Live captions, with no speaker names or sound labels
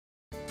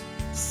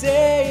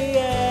Say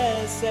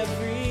yes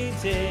every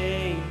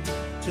day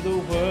to the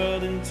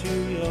world and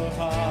to your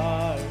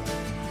heart.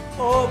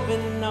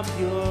 Open up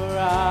your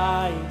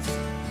eyes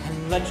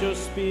and let your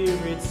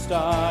spirit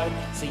start.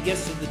 Say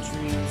yes to the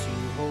dreams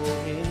you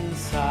hold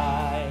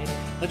inside.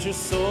 Let your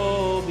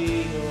soul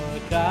be your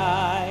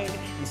guide,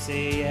 and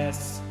say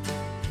yes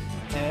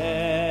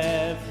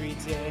every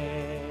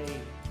day.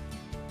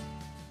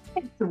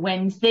 It's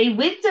Wednesday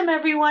Wisdom,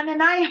 everyone,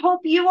 and I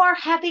hope you are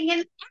having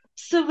an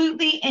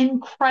absolutely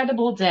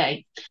incredible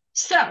day.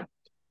 So,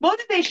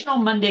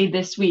 Motivational Monday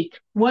this week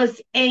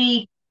was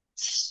a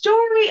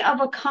story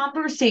of a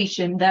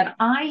conversation that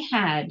I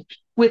had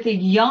with a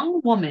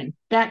young woman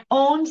that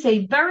owns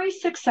a very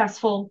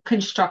successful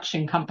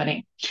construction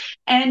company.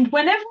 And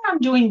whenever I'm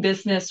doing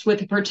business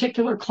with a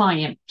particular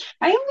client,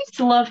 I always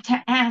love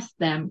to ask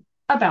them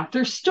about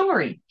their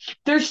story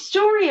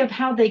of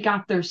how they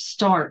got their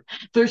start,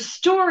 their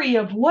story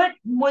of what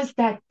was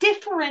that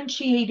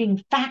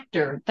differentiating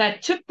factor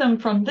that took them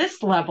from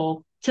this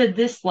level to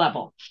this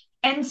level.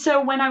 And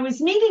so when I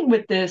was meeting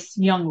with this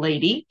young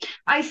lady,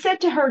 I said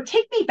to her,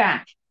 take me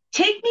back.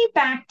 Take me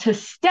back to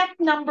step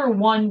number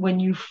one when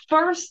you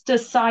first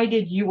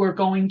decided you were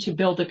going to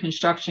build a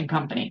construction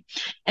company.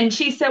 And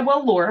she said,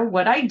 well, Laura,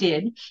 what I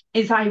did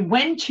is I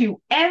went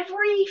to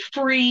every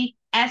free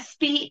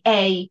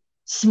SBA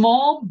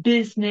small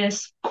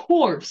business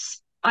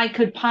course I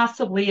could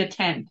possibly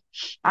attend.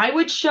 I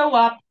would show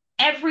up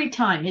every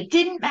time. It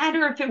didn't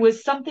matter if it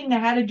was something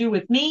that had to do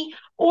with me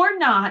or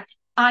not,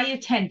 I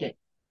attended.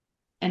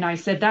 And I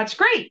said, that's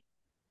great.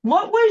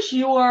 What was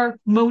your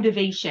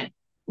motivation?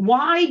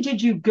 Why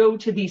did you go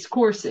to these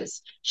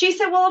courses? She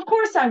said, well, of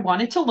course, I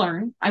wanted to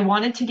learn. I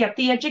wanted to get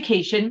the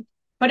education,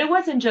 but it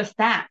wasn't just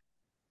that.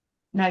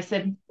 And I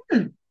said,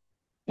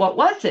 what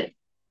was it?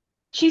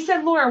 She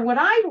said, Laura, what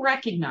I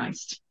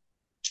recognized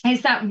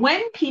is that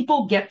when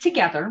people get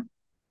together,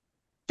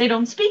 they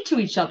don't speak to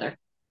each other.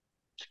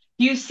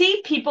 You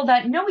see people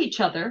that know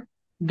each other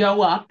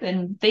go up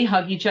and they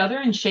hug each other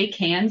and shake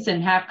hands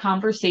and have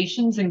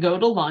conversations and go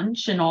to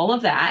lunch and all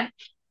of that.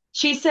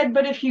 She said,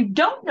 but if you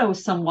don't know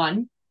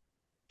someone,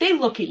 they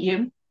look at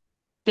you,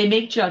 they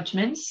make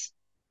judgments,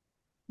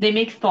 they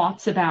make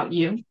thoughts about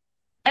you,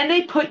 and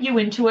they put you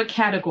into a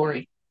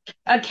category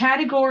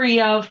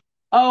of,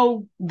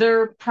 oh,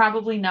 they're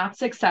probably not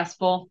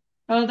successful.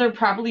 Oh, they're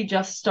probably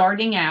just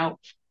starting out.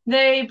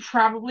 They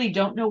probably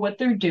don't know what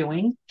they're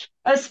doing,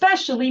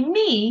 especially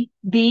me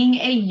being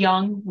a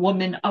young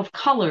woman of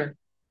color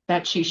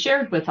that she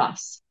shared with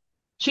us.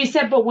 She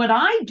said, but what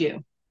I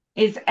do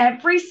is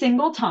every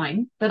single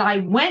time that I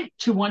went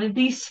to one of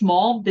these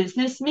small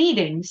business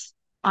meetings,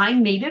 I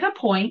made it a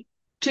point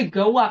to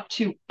go up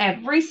to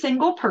every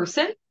single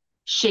person,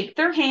 shake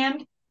their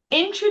hand,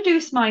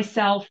 introduce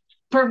myself,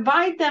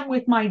 provide them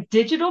with my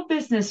digital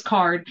business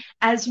card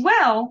as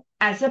well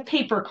as a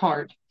paper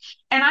card.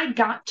 And I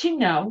got to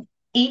know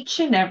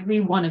each and every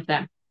one of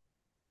them.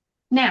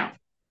 Now,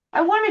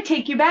 I want to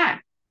take you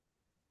back.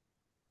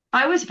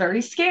 I was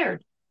very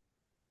scared.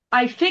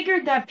 I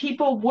figured that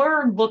people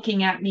were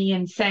looking at me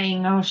and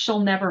saying, oh, she'll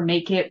never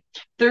make it.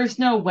 There's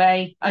no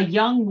way a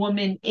young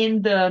woman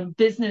in the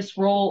business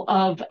role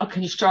of a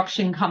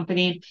construction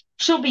company,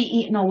 she'll be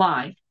eaten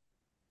alive.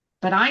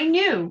 But I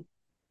knew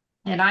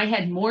that I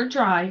had more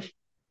drive,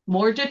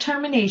 more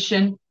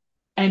determination,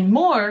 and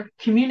more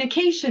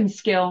communication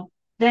skill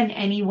than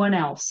anyone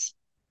else.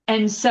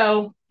 And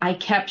so I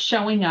kept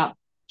showing up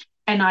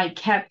and I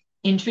kept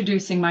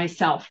introducing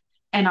myself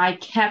and I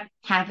kept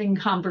having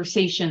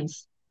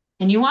conversations.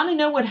 And you want to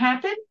know what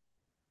happened?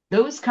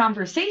 Those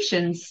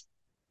conversations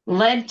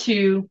led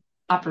to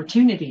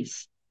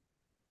opportunities.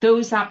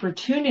 Those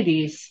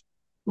opportunities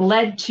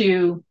led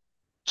to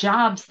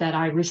jobs that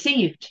I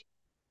received.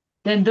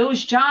 Then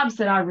those jobs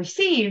that I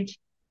received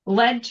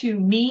led to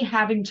me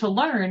having to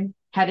learn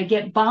how to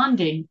get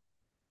bonding,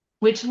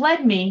 which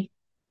led me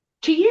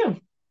to you.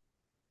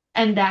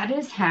 And that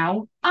is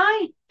how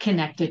I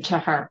connected to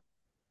her.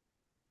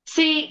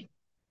 See,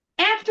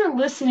 after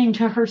listening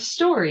to her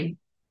story,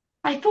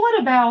 I thought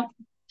about,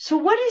 so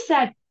what is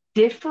that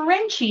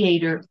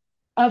differentiator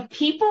of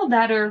people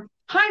that are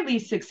highly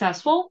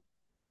successful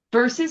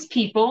versus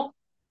people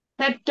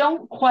that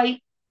don't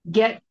quite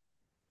get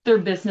their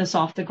business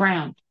off the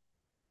ground?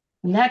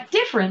 And that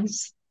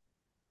difference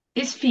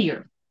is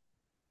fear.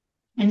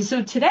 And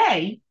so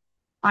today,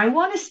 I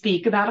want to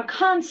speak about a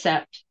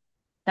concept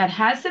that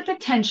has the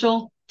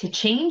potential to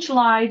change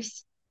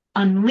lives,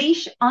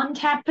 unleash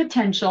untapped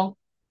potential,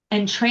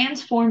 and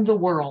transform the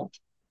world.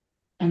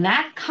 And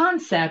that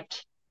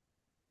concept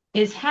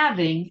is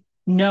having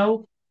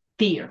no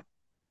fear.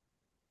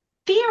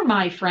 Fear,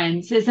 my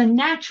friends, is a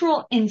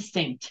natural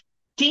instinct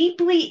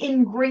deeply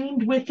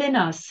ingrained within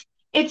us.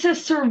 It's a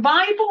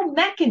survival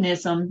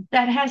mechanism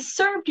that has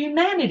served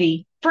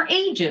humanity for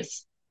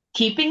ages,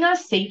 keeping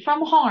us safe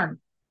from harm.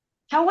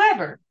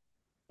 However,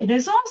 it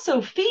is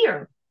also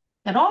fear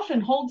that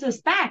often holds us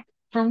back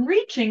from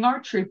reaching our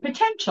true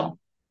potential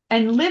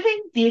and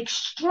living the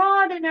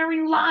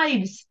extraordinary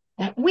lives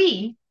that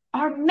we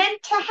are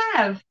meant to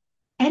have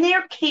and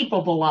are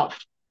capable of.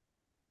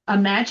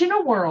 Imagine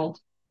a world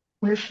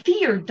where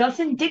fear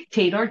doesn't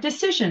dictate our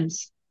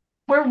decisions,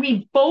 where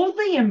we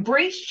boldly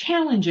embrace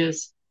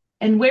challenges,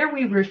 and where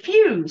we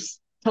refuse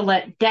to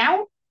let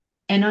doubt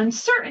and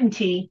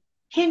uncertainty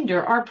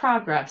hinder our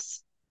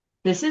progress.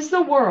 This is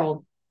the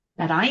world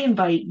that I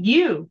invite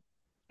you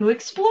to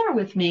explore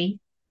with me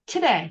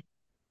today.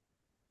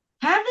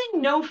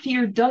 Having no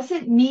fear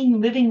doesn't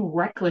mean living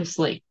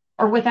recklessly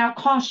or without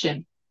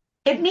caution.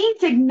 It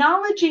means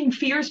acknowledging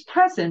fear's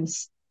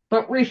presence,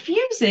 but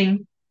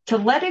refusing to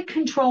let it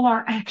control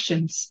our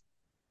actions.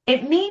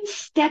 It means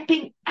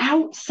stepping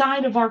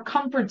outside of our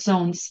comfort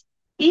zones,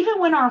 even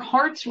when our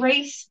hearts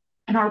race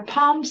and our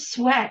palms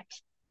sweat.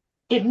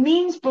 It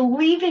means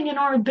believing in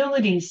our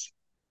abilities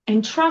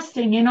and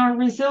trusting in our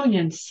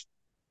resilience.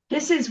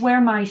 This is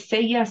where my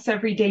say yes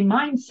everyday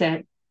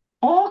mindset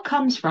all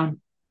comes from.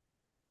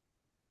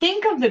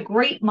 Think of the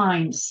great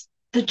minds,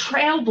 the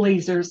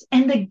trailblazers,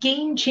 and the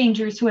game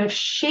changers who have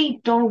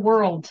shaped our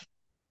world.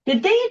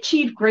 Did they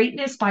achieve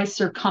greatness by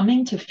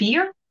succumbing to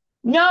fear?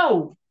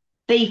 No,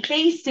 they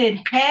faced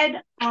it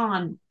head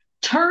on,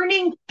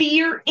 turning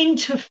fear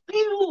into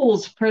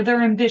fuels for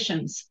their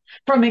ambitions.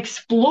 From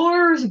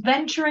explorers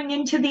venturing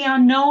into the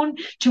unknown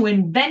to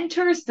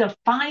inventors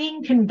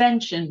defying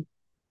convention,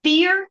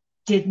 fear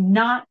did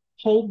not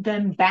hold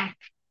them back.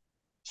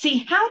 See,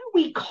 how do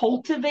we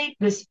cultivate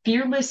this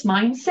fearless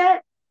mindset?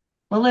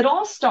 Well, it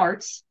all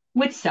starts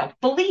with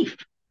self-belief.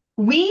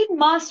 We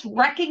must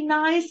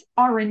recognize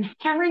our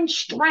inherent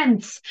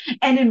strengths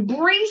and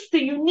embrace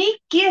the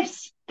unique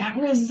gifts that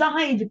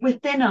reside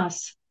within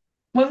us.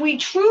 When we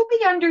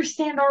truly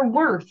understand our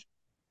worth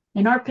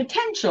and our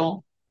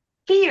potential,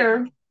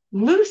 fear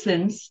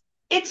loosens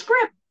its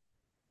grip.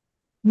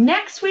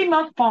 Next, we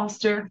must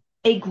foster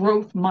a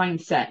growth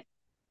mindset.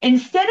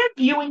 Instead of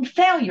viewing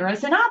failure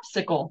as an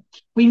obstacle,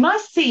 we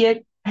must see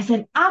it as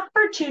an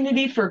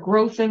opportunity for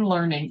growth and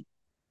learning.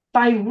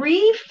 By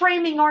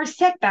reframing our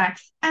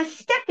setbacks as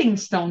stepping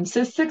stones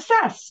to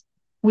success,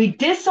 we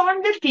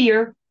disarm the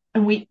fear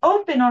and we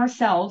open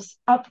ourselves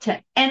up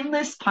to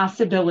endless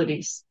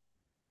possibilities.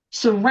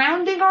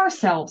 Surrounding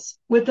ourselves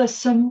with a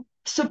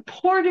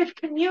supportive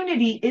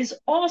community is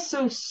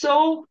also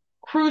so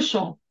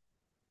crucial.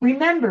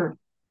 Remember,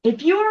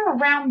 if you're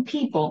around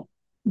people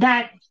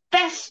that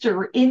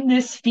fester in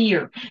this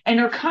fear and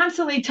are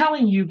constantly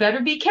telling you,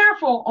 better be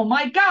careful. Oh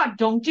my God,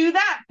 don't do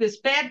that. This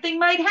bad thing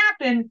might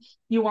happen.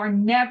 You are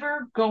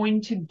never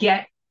going to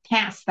get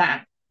past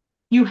that.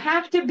 You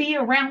have to be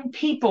around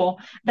people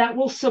that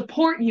will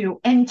support you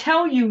and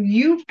tell you,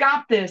 you've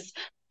got this.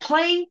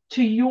 Play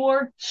to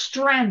your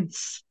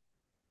strengths,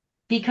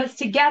 because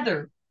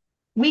together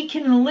we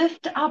can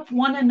lift up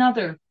one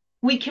another.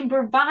 We can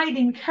provide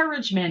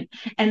encouragement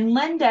and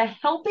lend a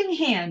helping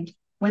hand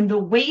when the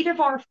weight of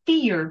our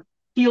fear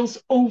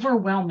feels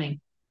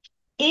overwhelming.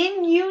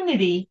 In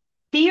unity,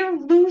 fear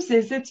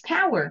loses its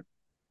power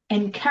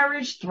and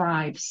courage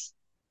thrives.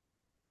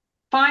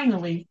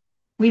 Finally,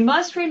 we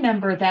must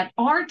remember that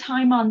our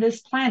time on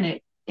this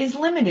planet is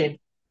limited.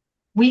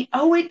 We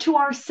owe it to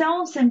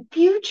ourselves and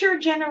future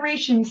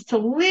generations to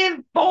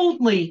live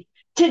boldly,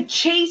 to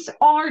chase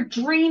our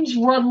dreams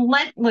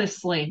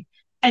relentlessly,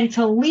 and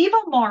to leave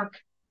a mark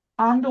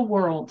on the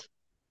world.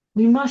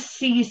 We must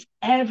seize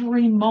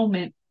every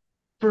moment,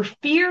 for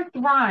fear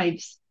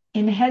thrives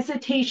in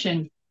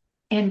hesitation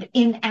and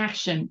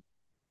inaction.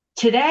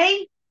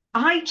 Today,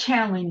 I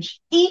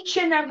challenge each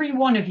and every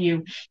one of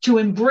you to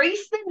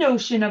embrace the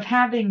notion of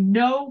having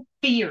no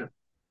fear.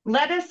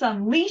 Let us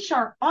unleash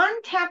our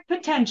untapped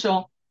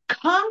potential,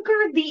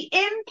 conquer the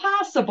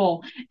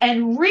impossible,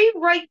 and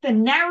rewrite the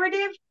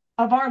narrative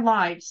of our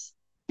lives.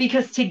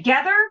 Because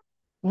together,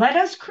 let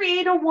us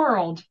create a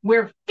world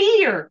where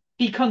fear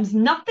becomes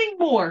nothing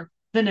more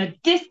than a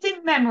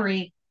distant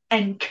memory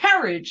and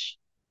courage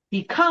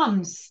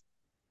becomes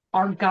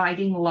our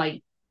guiding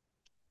light.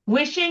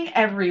 Wishing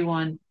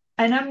everyone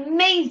an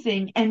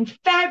amazing and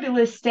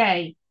fabulous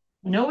day.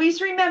 And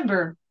always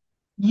remember,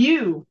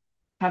 you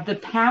have the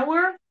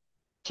power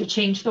to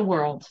change the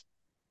world.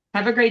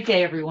 Have a great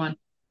day, everyone.